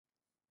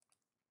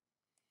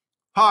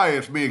Hi,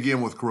 it's me again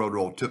with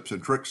CorelDraw tips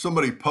and tricks.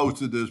 Somebody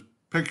posted this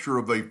picture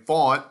of a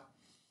font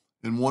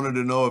and wanted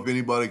to know if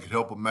anybody could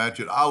help them match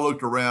it. I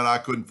looked around, I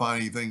couldn't find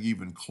anything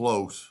even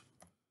close.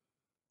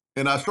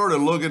 And I started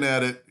looking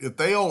at it.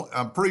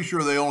 I'm pretty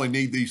sure they only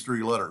need these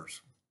three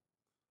letters.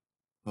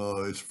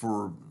 It's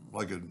for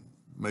like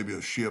maybe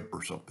a ship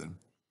or something.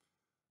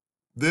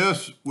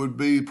 This would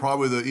be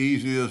probably the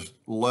easiest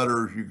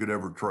letters you could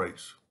ever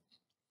trace.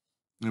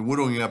 And we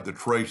don't even have to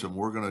trace them.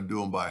 We're going to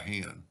do them by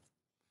hand.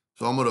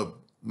 So I'm going to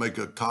make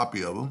a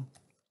copy of them.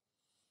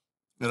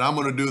 And I'm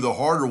going to do the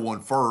harder one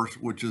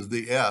first, which is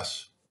the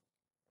S.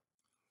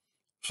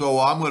 So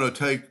I'm going to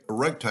take a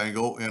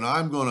rectangle and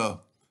I'm going to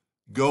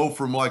go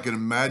from like an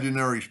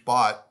imaginary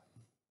spot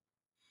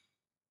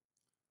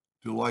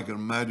to like an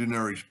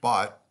imaginary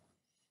spot.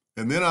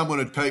 And then I'm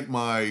going to take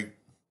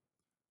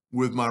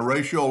with my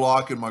ratio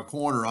lock in my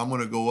corner, I'm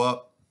going to go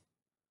up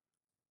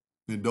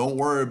and don't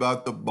worry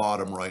about the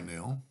bottom right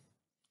now.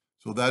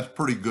 So that's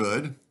pretty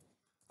good.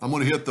 I'm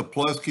going to hit the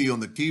plus key on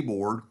the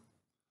keyboard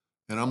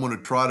and I'm going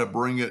to try to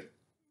bring it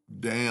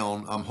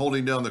down. I'm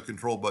holding down the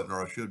control button,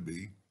 or I should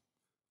be.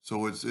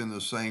 So it's in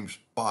the same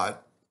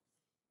spot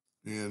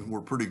and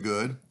we're pretty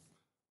good.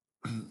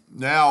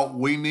 Now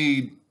we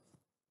need,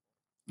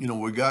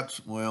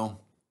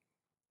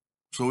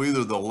 so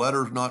either the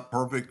letter's not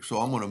perfect, so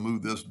I'm going to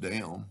move this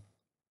down.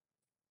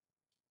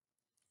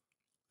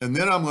 And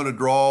then I'm going to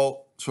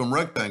draw some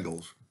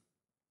rectangles.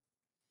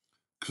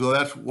 So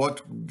that's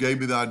what gave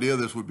me the idea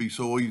this would be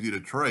so easy to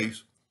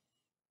trace.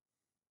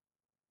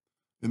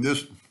 And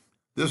this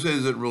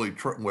isn't really,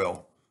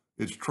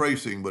 it's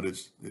tracing, but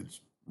it's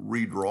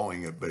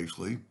redrawing it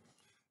basically.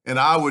 And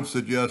I would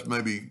suggest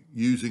maybe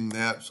using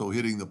that. So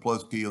hitting the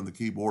plus key on the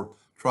keyboard,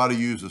 try to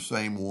use the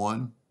same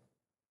one.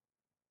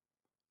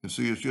 And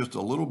see, it's just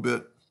a little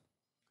bit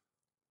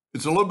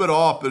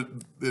off, but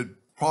it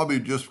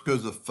probably just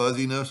because the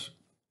fuzziness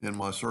in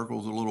my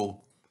circle's a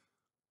little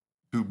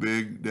too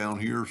big down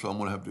here. So I'm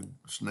going to have to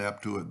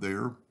snap to it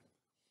there.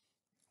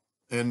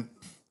 And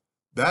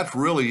that's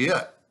really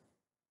it.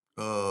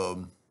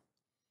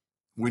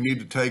 We need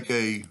to take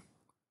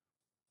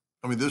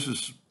this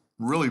is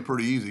really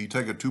pretty easy. You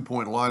take a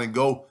 2-point line and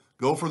go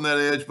from that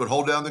edge, but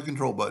hold down the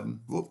control button.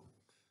 Whoop.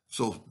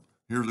 So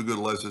here's a good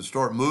lesson.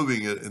 Start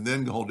moving it and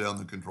then hold down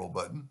the control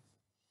button.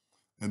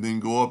 And then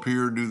go up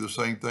here and do the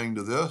same thing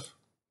to this.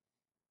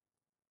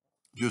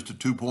 Just a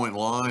 2-point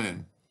line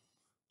and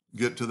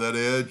get to that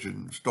edge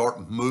and start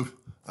and move.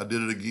 I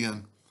did it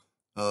again.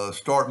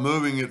 Start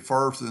moving it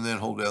first and then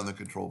hold down the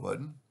control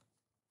button.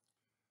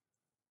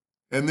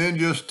 And then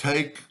just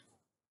take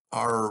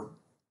our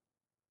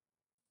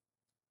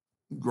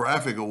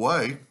graphic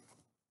away.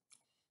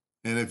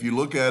 And if you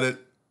look at it,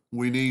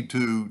 we need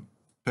to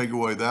take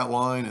away that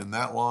line and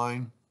that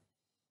line.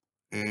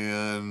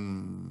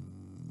 And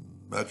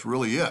that's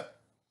really it.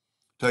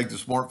 Take the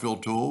Smart Fill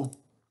tool,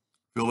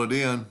 fill it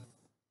in,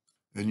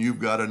 and you've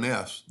got an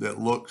S that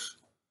looks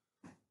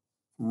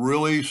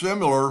really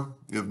similar,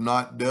 if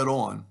not dead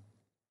on.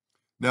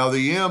 Now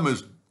the M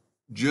is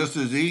just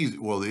as easy.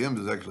 Well, the M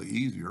is actually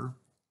easier,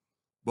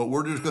 but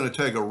we're just going to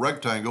take a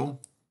rectangle.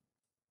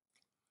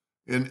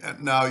 And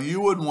now you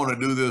wouldn't want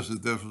to do this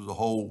if this was a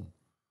whole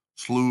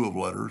slew of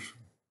letters.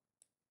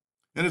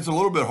 And it's a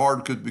little bit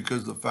hard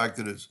because the fact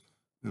that it's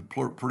a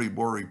pretty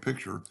blurry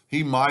picture.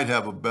 He might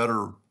have a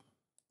better,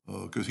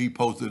 because he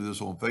posted this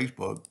on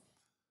Facebook.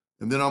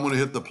 And then I'm going to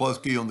hit the plus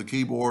key on the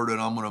keyboard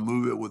and I'm going to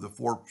move it with a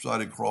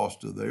 4-sided cross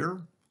to there.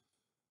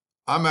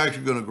 I'm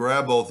actually going to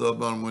grab both of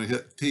them. I'm going to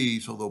hit T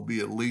so they'll be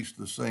at least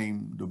the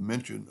same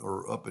dimension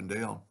or up and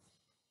down.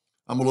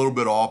 I'm a little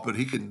bit off, but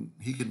he can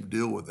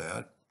deal with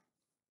that.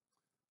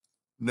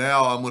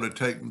 Now I'm going to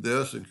take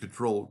this and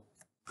control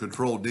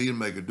D and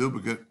make a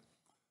duplicate.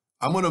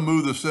 I'm going to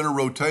move the center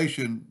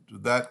rotation to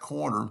that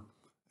corner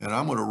and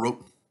I'm going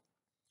to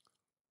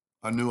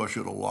I knew I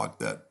should have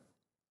locked that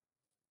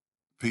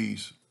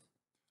piece.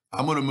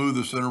 I'm going to move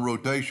the center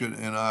rotation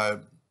and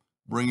I'm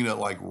bringing it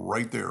like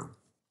right there.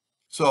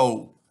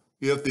 So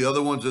if the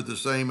other one's at the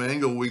same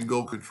angle, we can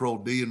go Control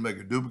D and make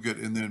a duplicate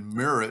and then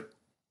mirror it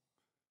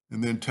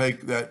and then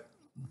take that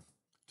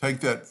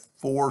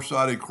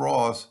 4-sided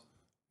cross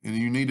and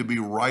you need to be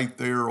right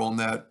there on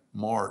that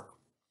mark.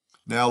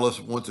 Now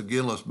once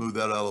again, let's move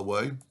that out of the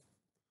way.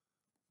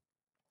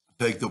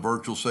 Take the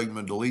virtual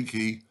segment delete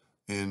key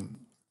and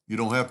you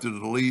don't have to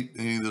delete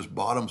any of this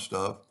bottom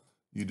stuff.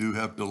 You do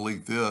have to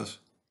delete this.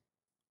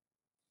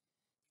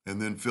 And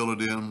then fill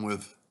it in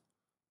with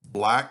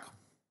black.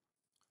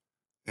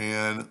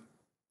 And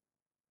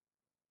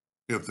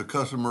if the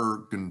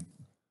customer can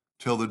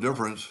tell the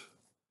difference,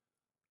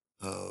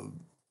 I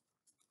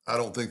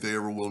don't think they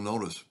ever will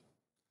notice.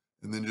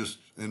 And then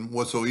and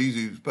what's so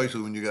easy,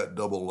 especially when you got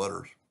double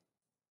letters.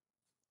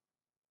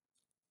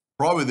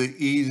 Probably the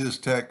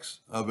easiest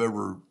text I've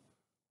ever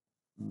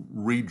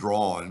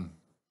redrawn.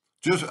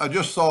 I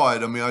just saw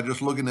it. I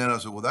just looking at it, I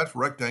said, well, that's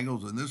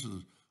rectangles and this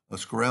is a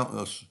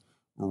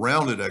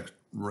rounded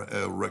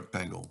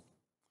rectangle.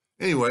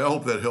 Anyway, I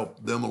hope that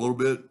helped them a little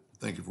bit.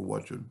 Thank you for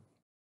watching.